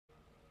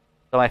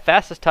So my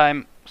fastest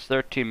time is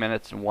 13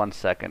 minutes and 1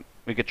 second.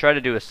 We could try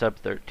to do a sub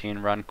 13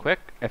 run quick.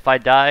 If I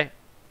die,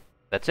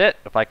 that's it.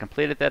 If I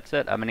complete it, that's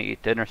it. I'm gonna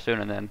eat dinner soon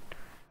and then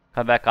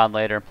come back on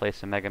later and play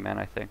some Mega Man,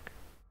 I think.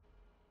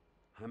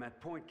 I'm at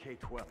point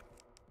K12.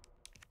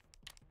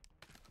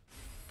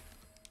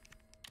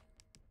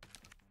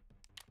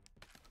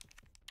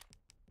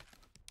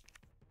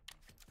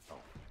 Oh,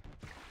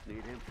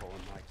 need info on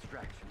my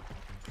extraction.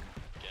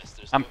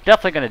 I'm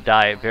definitely gonna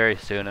die very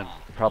soon and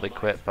probably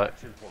quit, but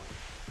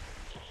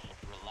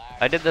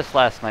I did this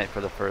last night for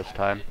the first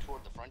time.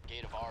 Toward the front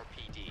gate of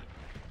RPD.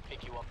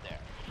 Pick you up there.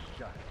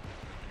 Got it.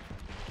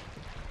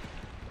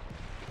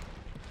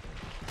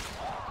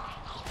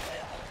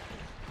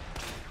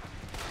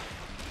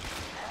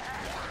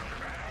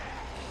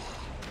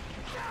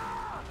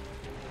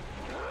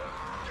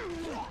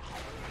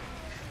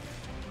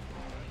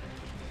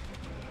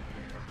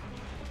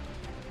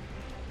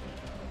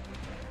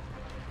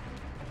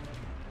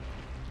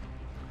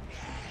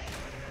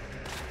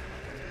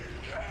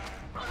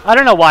 I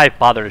don't know why I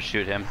bothered to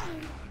shoot him.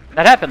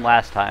 That happened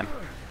last time.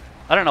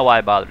 I don't know why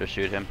I bothered to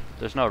shoot him.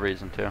 There's no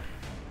reason to.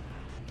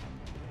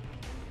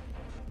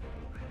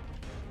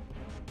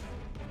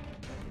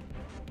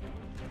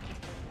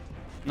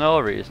 No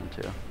reason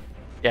to.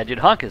 Yeah, dude,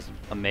 Hunk is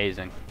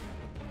amazing.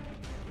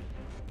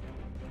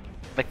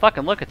 Like,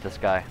 fucking look at this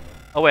guy.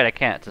 Oh wait, I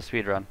can't. It's a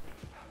speed run.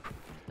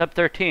 Sub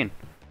 13.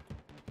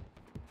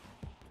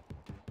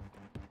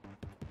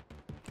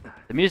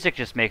 The music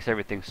just makes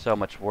everything so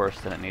much worse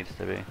than it needs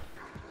to be.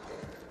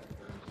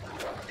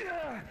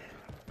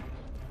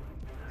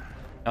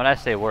 When I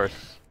say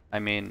worse, I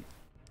mean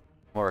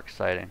more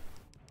exciting.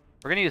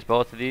 We're gonna use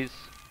both of these.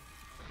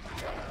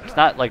 It's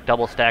not like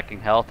double stacking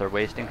health or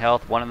wasting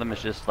health. One of them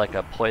is just like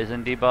a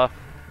poison debuff.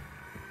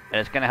 And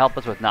it's gonna help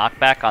us with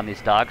knockback on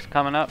these dogs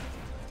coming up.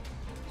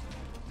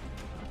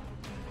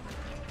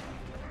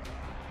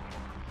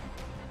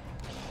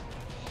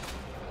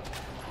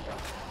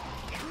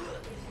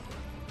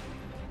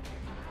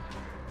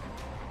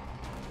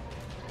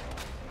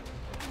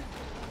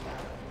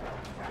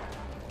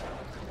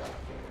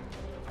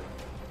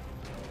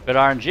 Good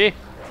RNG.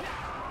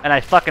 And I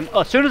fucking...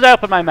 Oh, as soon as I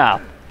open my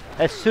mouth.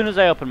 As soon as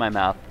I open my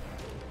mouth.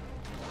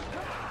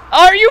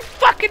 Are you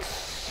fucking...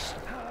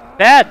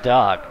 Bad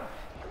dog.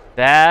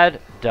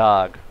 Bad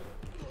dog.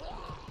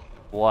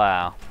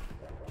 Wow.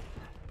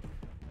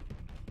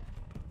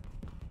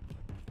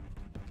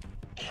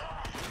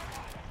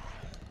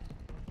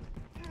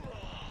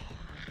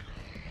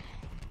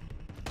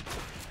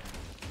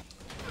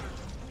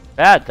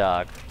 Bad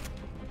dog.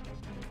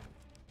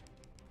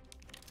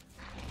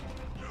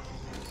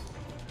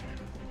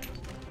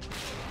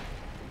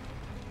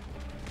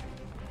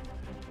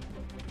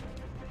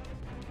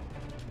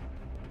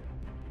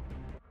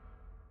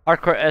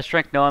 Hardcore S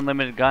strength, no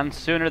unlimited guns.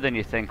 Sooner than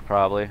you think,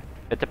 probably.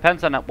 It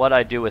depends on what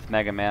I do with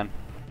Mega Man.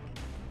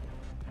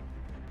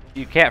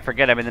 You can't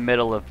forget I'm in the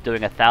middle of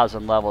doing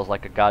 1,000 levels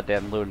like a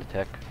goddamn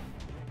lunatic.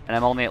 And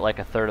I'm only at like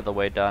a third of the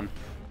way done.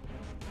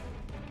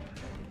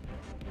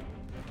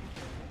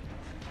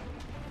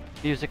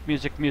 Music,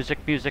 music, music,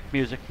 music,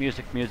 music,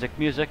 music, music,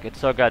 music. It's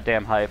so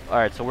goddamn hype.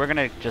 Alright, so we're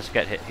gonna just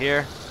get hit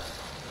here.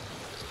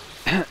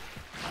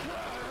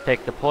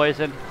 Take the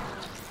poison.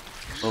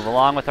 Move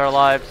along with our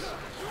lives.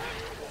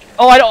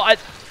 Oh, I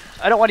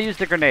don't want to use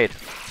the grenade.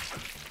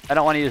 I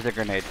don't want to use the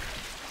grenade.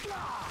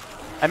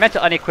 I meant to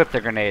unequip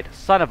the grenade.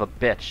 Son of a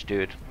bitch,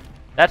 dude.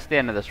 That's the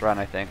end of this run,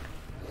 I think.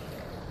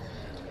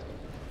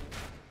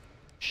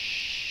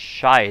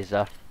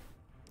 Scheiße.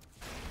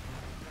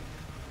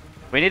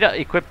 We need to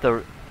equip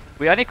the...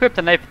 We unequip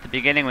the knife at the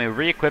beginning, we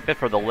re-equip it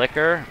for the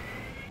liquor.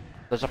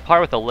 There's a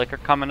part with the liquor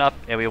coming up,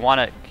 and we want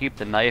to keep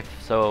the knife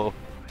so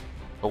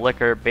the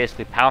liquor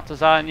basically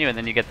pounces on you, and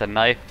then you get the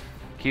knife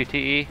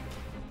QTE.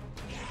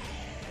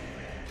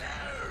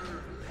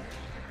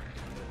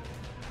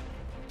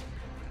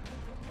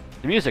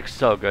 The music's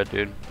so good,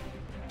 dude.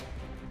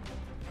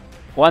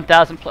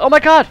 1,000 Oh my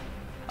god!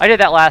 I did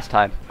that last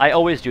time. I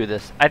always do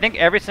this. I think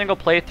every single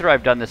playthrough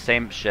I've done the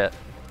same shit.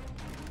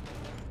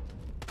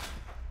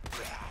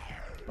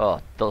 Oh,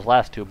 those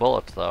last 2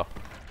 bullets, though.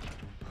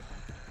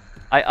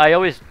 I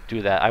always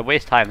do that. I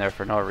waste time there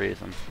for no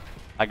reason.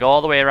 I go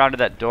all the way around to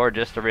that door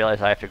just to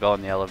realize I have to go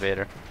in the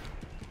elevator.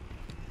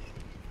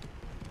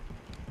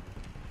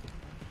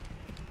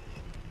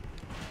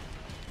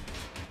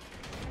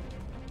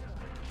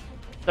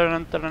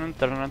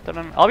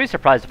 I'll be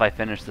surprised if I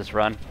finish this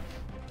run.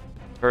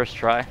 First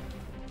try.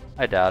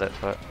 I doubt it,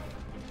 but...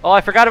 Oh,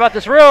 I forgot about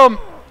this room!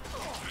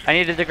 I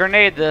needed to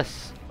grenade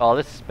this. Oh,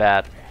 this is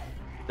bad.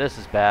 This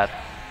is bad.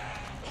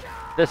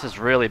 This is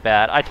really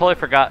bad. I totally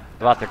forgot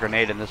about the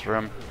grenade in this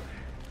room.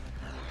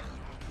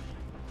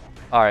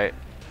 Alright.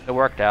 It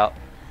worked out.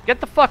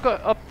 Get the fuck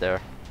up there.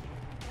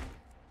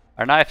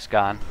 Our knife's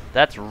gone.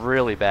 That's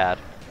really bad.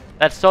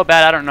 That's so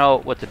bad I don't know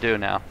what to do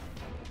now.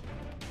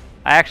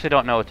 I actually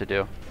don't know what to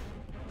do.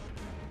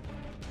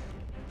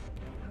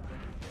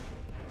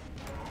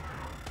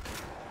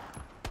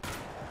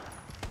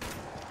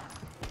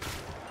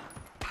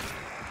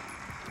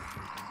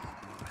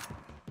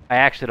 I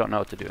actually don't know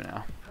what to do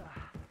now.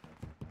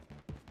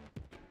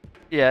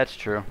 Yeah, it's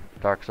true.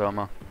 Dark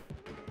Soma.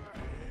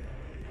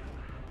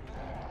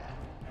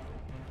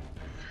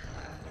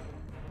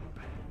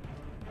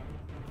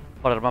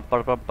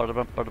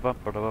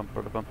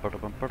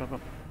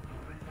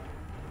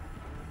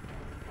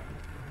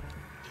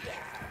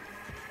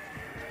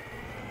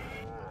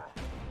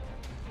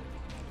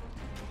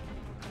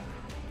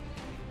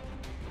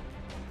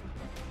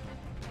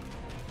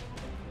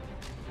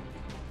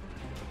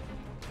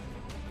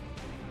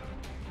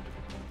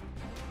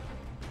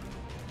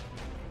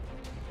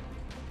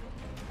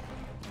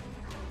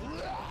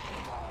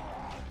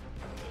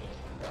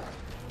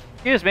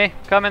 Excuse me,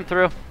 coming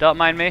through. Don't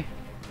mind me.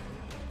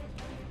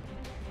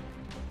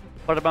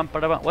 What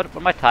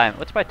my time?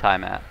 What's my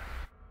time at?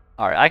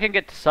 Alright, I can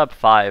get to sub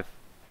 5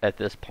 at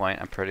this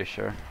point, I'm pretty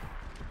sure.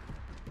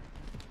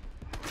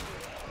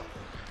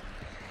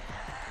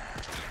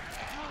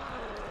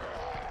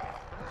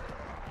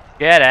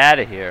 Get out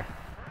of here.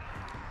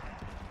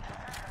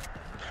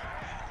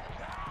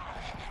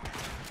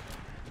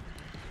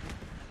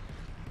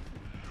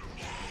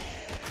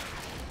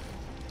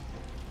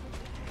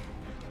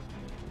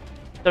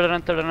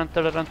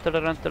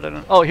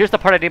 Oh, here's the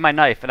part I need my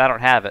knife, and I don't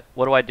have it.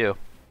 What do I do?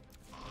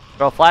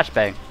 Throw a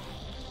flashbang.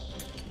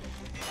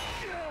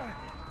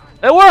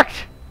 It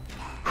worked!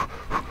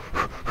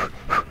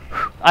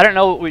 I don't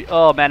know what we...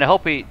 Oh, man, I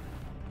hope we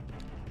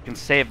can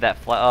save that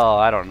Oh,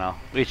 I don't know.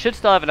 We should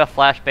still have enough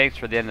flashbangs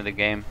for the end of the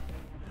game.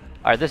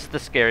 Alright, this is the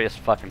scariest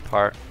fucking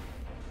part.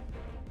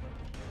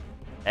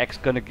 X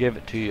gonna give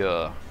it to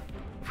you.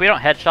 If we don't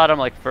headshot him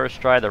like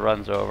first try, the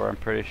run's over, I'm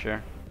pretty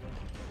sure.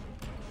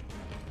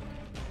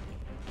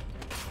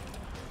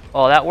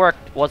 Oh, that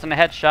worked. Wasn't a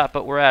headshot,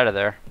 but we're out of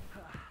there.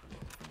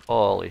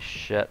 Holy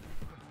shit.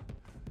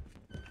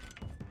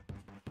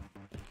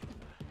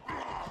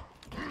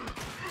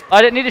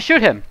 I didn't need to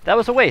shoot him. That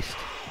was a waste.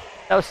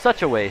 That was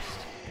such a waste.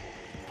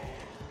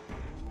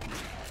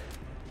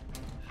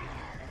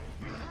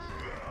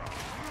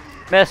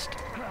 Missed.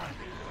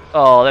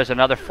 Oh, there's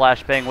another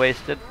flashbang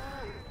wasted.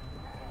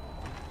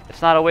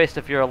 It's not a waste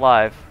if you're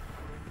alive.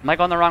 Am I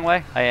going the wrong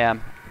way? I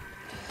am.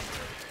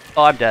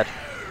 Oh, I'm dead.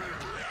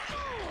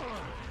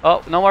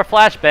 Oh, no more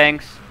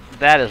flashbangs.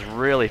 That is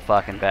really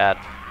fucking bad.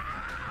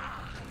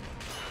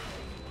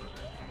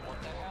 What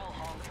the hell,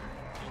 Hawk?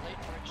 You're late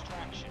for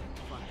extraction.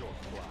 Front door's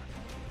blocked.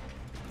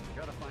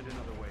 Gotta find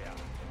another way out.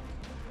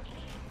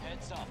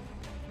 Heads up.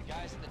 The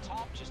guys at the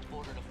top just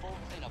ordered a full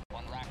cleanup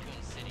on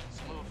Raccoon City,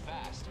 so move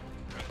fast.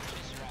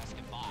 Kiss your ass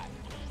goodbye.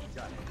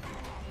 Got it.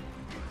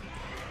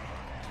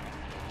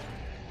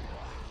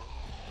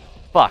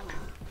 Fuck.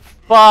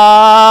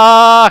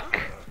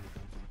 Fuck!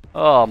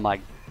 Oh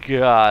my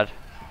god.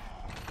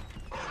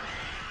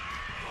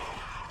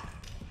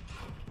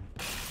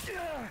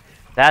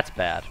 That's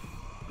bad.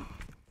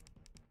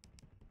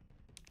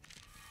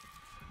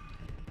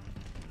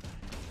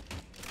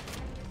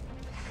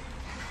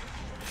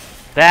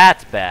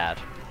 That's bad.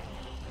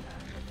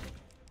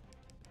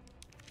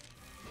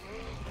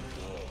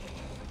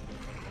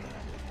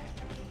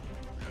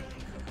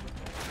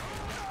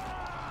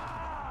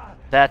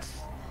 That's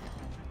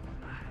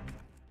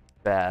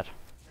bad.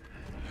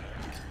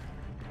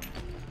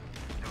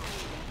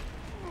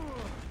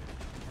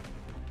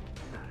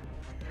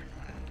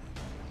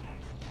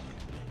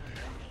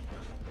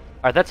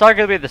 Alright, that's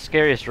arguably the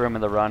scariest room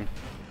in the run.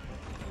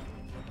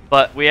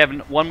 But we have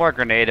one more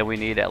grenade and we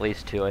need at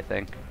least 2, I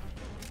think.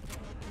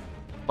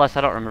 Plus,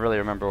 I don't really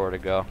remember where to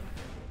go.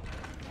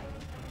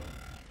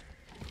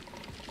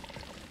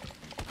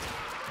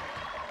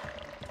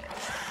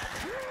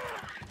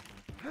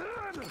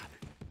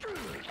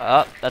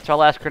 That's our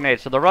last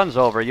grenade. So the run's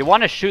over. You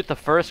want to shoot the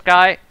first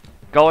guy,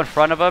 go in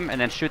front of him, and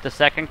then shoot the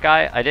second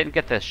guy. I didn't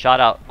get this shot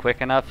out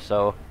quick enough,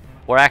 so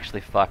we're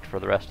actually fucked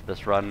for the rest of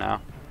this run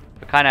now.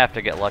 We kind of have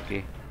to get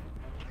lucky.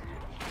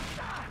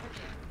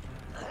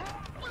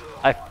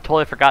 I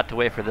totally forgot to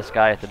wait for this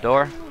guy at the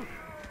door.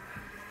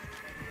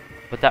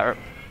 But that...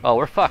 Oh,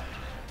 we're fucked.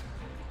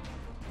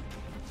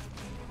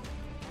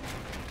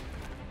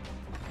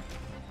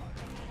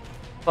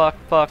 Fuck,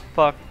 fuck,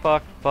 fuck,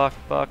 fuck, fuck,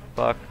 fuck,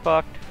 fuck,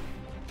 fucked.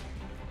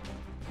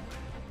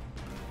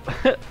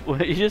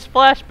 You just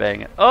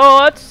flashbang it. Oh,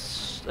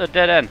 that's a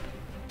dead end.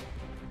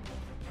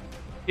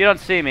 You don't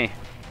see me.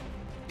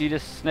 You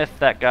just sniff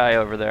that guy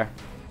over there.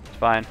 It's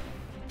fine.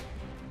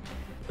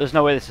 There's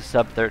no way this is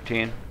sub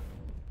 13.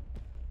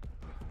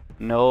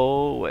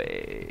 No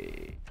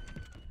way.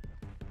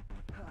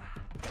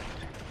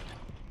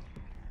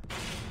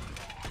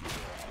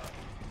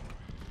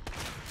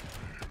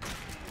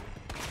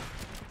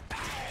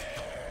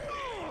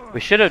 We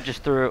should have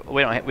just threw.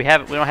 We don't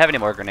have any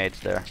more grenades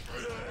there.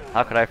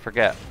 How could I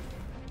forget?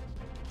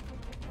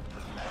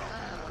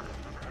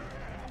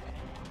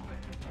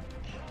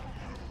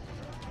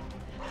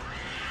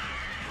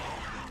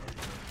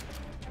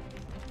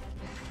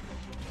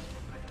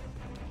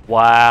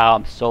 Wow,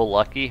 I'm so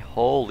lucky.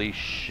 Holy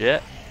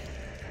shit.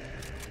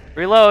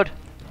 Reload.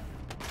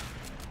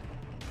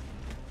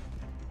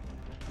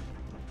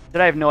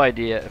 Did I have no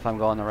idea if I'm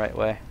going the right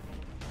way?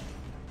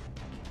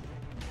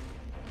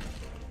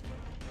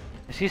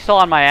 Is he still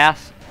on my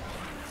ass?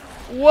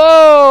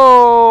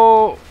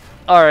 Whoa!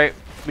 Alright,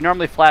 we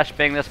normally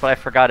flashbang this, but I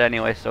forgot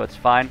anyway, so it's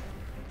fine.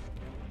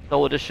 So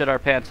we'll just shit our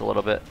pants a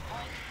little bit.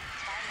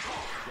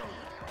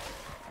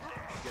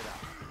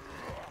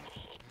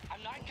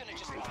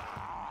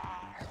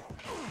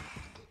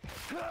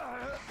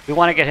 We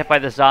want to get hit by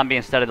the zombie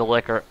instead of the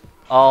liquor.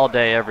 All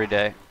day, every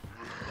day.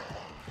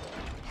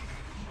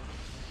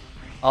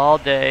 All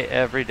day,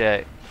 every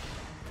day.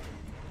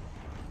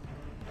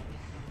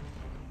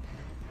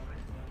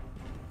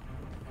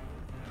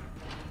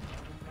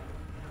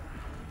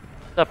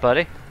 What's up,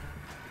 buddy?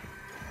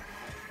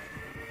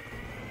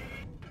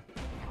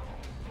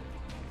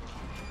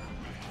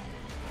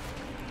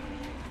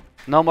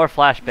 No more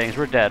flashbangs.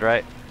 We're dead,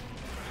 right?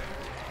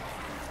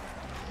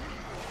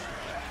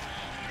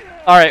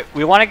 Alright,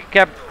 we want to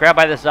get grabbed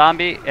by the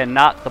zombie and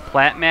not the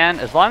plant man.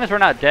 As long as we're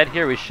not dead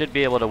here, we should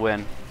be able to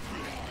win.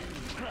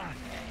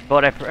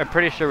 But I'm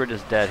pretty sure we're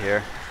just dead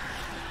here.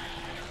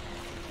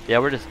 Yeah,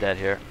 we're just dead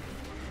here.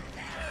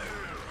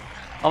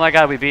 Oh my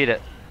god, we beat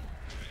it.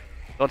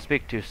 Don't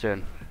speak too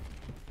soon.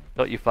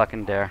 Don't you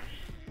fucking dare.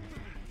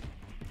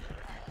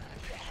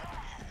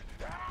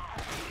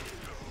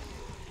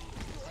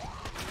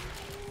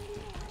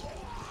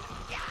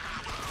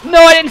 No,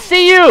 I didn't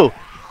see you!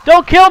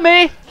 Don't kill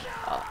me!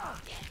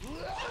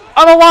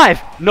 I'm alive!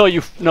 No,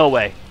 no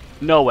way.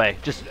 No way.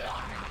 Just,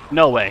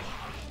 no way.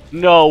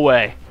 No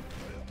way.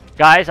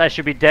 Guys, I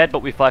should be dead, but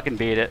we fucking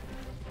beat it.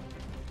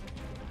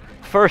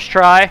 First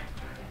try.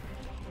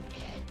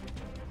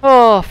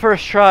 Oh,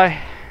 first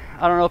try.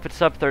 I don't know if it's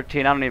sub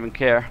 13, I don't even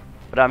care.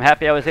 But I'm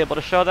happy I was able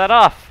to show that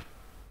off.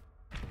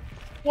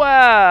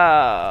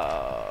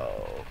 Wow.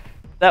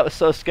 That was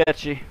so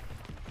sketchy.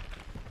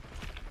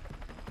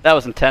 That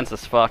was intense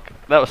as fuck.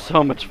 That was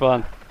so much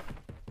fun.